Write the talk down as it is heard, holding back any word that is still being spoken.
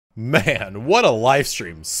Man, what a live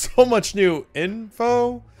stream. So much new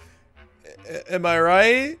info. Am I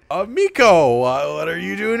right? Miko, what are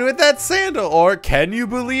you doing with that sandal? Or can you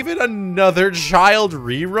believe it? Another child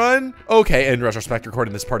rerun? Okay, in retrospect,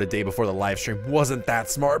 recording this part a day before the live stream wasn't that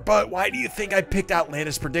smart, but why do you think I picked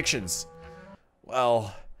outlandish predictions?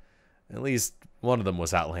 Well, at least one of them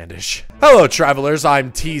was outlandish. Hello, travelers,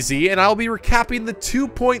 I'm T-Zee, and I'll be recapping the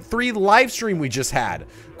 2.3 live stream we just had,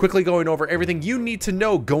 quickly going over everything you need to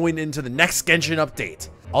know going into the next Genshin update.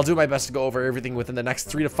 I'll do my best to go over everything within the next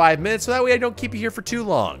 3 to 5 minutes, so that way I don't keep you here for too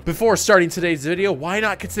long. Before starting today's video, why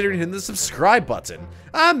not consider hitting the subscribe button?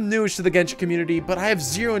 I'm newish to the Genshin community, but I have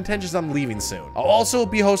zero intentions on leaving soon. I'll also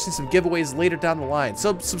be hosting some giveaways later down the line,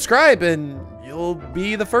 so subscribe and you'll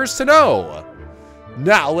be the first to know.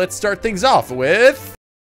 Now let's start things off with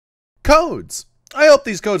codes. I hope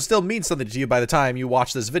these codes still mean something to you by the time you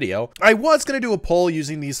watch this video. I was going to do a poll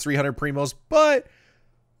using these 300 primos, but,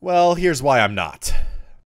 well, here's why I'm not.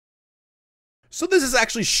 So this is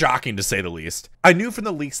actually shocking to say the least. I knew from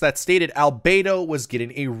the leaks that stated Albedo was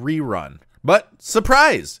getting a rerun, but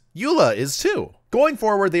surprise, Eula is too. Going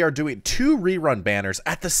forward, they are doing 2 rerun banners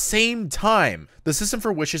at the same time. The system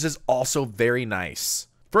for wishes is also very nice.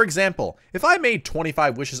 For example, if I made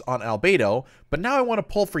 25 wishes on Albedo, but now I want to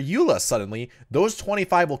pull for Eula suddenly, those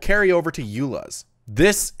 25 will carry over to Eula's.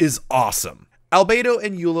 This is awesome. Albedo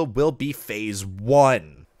and Eula will be phase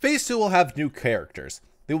 1. Phase 2 will have new characters.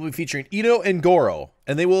 They will be featuring Ito and Goro,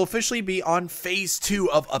 and they will officially be on phase 2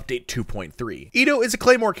 of update 2.3. Ito is a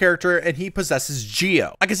Claymore character and he possesses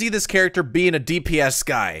Geo. I can see this character being a DPS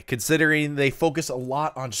guy, considering they focus a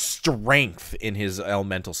lot on strength in his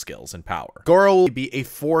elemental skills and power. Goro will be a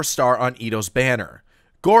 4-star on Ito's banner.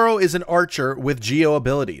 Goro is an archer with Geo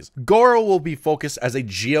abilities. Goro will be focused as a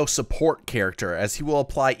Geo support character, as he will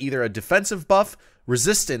apply either a defensive buff,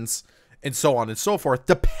 resistance, and so on and so forth,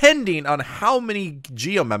 depending on how many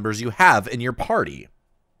Geo members you have in your party.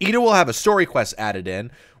 Ito will have a story quest added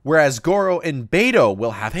in, whereas Goro and Beto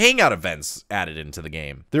will have hangout events added into the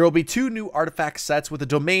game. There will be 2 new artifact sets with a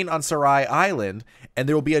domain on Sarai Island, and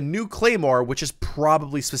there will be a new Claymore, which is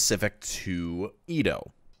probably specific to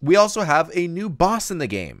Ito. We also have a new boss in the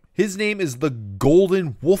game. His name is the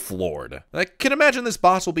Golden Wolf Lord. I can imagine this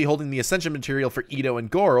boss will be holding the Ascension material for Ito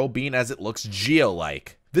and Goro, being as it looks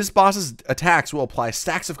Geo-like. This boss's attacks will apply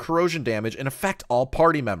stacks of corrosion damage and affect all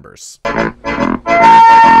party members.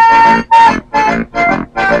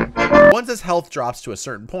 Once his health drops to a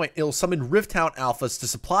certain point, it'll summon Rifthound Alphas to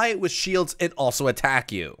supply it with shields and also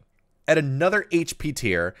attack you. At another HP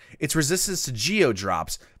tier, its resistance to Geo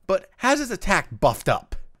drops, but has its attack buffed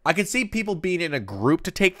up. I can see people being in a group to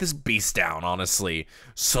take this beast down, honestly.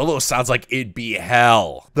 Solo sounds like it'd be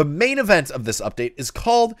hell. The main event of this update is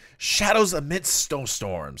called Shadows Amidst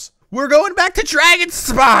Snowstorms. We're going back to Dragon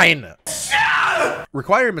Spine!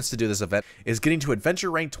 Requirements to do this event is getting to Adventure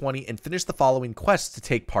Rank 20 and finish the following quests to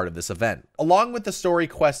take part of this event. Along with the story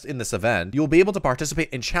quest in this event, you will be able to participate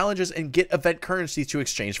in challenges and get event currency to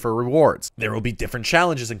exchange for rewards. There will be different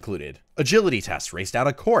challenges included. Agility test, race down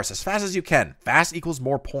a course as fast as you can. Fast equals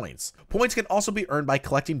more points. Points can also be earned by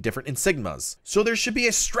collecting different insigmas. So there should be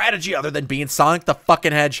a strategy other than being Sonic the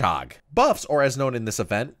fucking Hedgehog. Buffs, or as known in this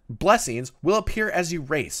event, blessings, will appear as you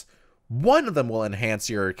race. One of them will enhance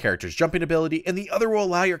your character's jumping ability, and the other will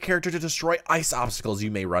allow your character to destroy ice obstacles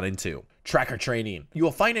you may run into. Tracker training. You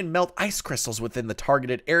will find and melt ice crystals within the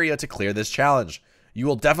targeted area to clear this challenge. You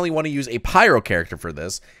will definitely want to use a pyro character for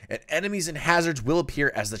this, and enemies and hazards will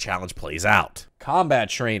appear as the challenge plays out. Combat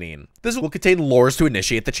training. This will contain lures to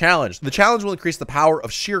initiate the challenge. The challenge will increase the power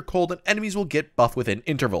of sheer cold and enemies will get buff within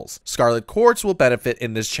intervals. Scarlet Quartz will benefit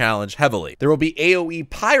in this challenge heavily. There will be AoE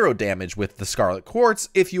pyro damage with the Scarlet Quartz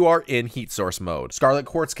if you are in heat source mode. Scarlet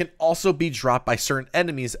Quartz can also be dropped by certain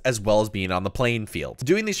enemies as well as being on the playing field.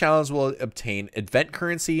 Doing these challenges will obtain event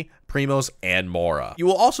currency, primos, and Mora. You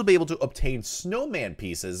will also be able to obtain snowman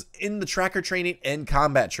pieces in the tracker training and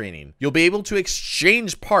combat training. You'll be able to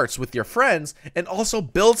exchange parts with your friends and also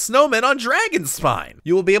build snowmen on Dragon Spine.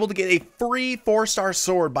 You will be able to get a free 4-star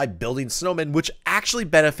sword by building snowmen, which actually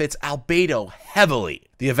benefits Albedo heavily.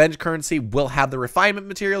 The event currency will have the refinement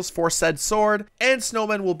materials for said sword, and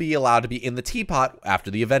snowmen will be allowed to be in the teapot after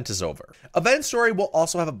the event is over. Event story will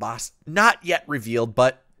also have a boss not yet revealed,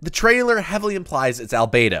 but the trailer heavily implies it's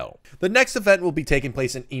Albedo. The next event will be taking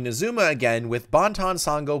place in Inazuma again with Bonton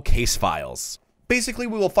Sango case files. Basically,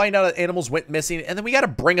 we will find out that animals went missing and then we gotta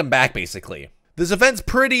bring them back basically. This event's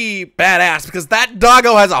pretty badass because that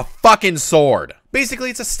doggo has a fucking sword. Basically,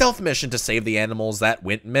 it's a stealth mission to save the animals that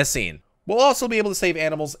went missing. We'll also be able to save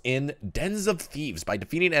animals in Dens of Thieves by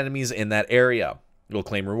defeating enemies in that area. You'll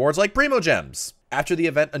claim rewards like Primo Gems. After the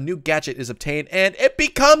event, a new gadget is obtained, and it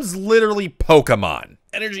becomes literally Pokemon.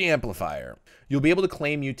 Energy Amplifier. You'll be able to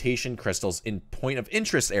claim mutation crystals in point of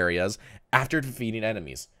interest areas after defeating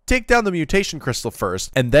enemies. Take down the mutation crystal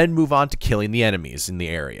first, and then move on to killing the enemies in the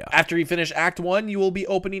area. After you finish Act 1, you will be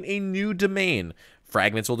opening a new domain.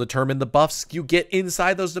 Fragments will determine the buffs you get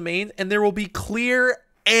inside those domains, and there will be clear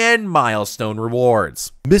and milestone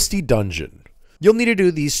rewards. Misty Dungeon. You'll need to do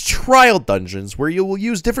these trial dungeons where you will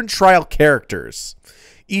use different trial characters.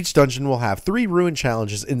 Each dungeon will have 3 ruin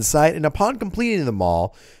challenges inside, and upon completing them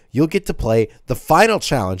all, you'll get to play the final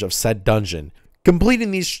challenge of said dungeon. Completing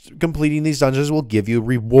these dungeons will give you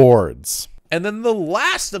rewards. And then the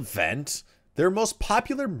last event, their most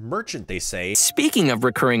popular merchant, they say. Speaking of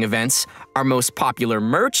recurring events, our most popular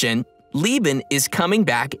merchant, Lieben, is coming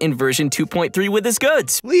back in version 2.3 with his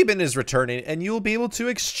goods. Lieben is returning, and you will be able to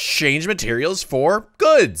exchange materials for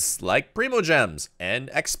goods, like Primo Gems and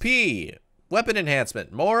XP, weapon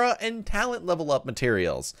enhancement, Mora, and talent level up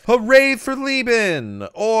materials. Hooray for Lieben!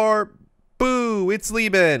 Or, boo, it's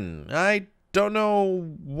Lieben. I don't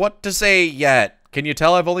know what to say yet. Can you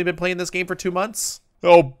tell I've only been playing this game for 2 months?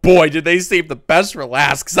 Oh boy, did they save the best for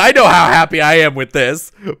last, because I know how happy I am with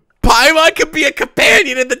this. Paimon could be a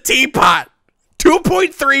companion in the teapot.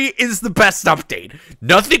 2.3 is the best update.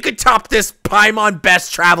 Nothing could top this Paimon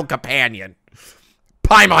best travel companion.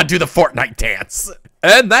 Paimon, do the Fortnite dance.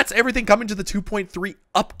 And that's everything coming to the 2.3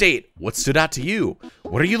 update. What stood out to you?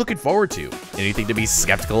 What are you looking forward to? Anything to be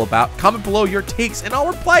skeptical about? Comment below your takes and I'll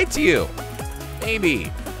reply to you.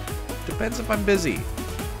 Maybe. Depends if I'm busy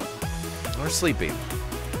or sleeping.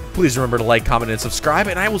 Please remember to like, comment, and subscribe,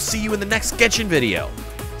 and I will see you in the next Genshin video.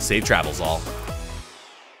 Safe travels, all.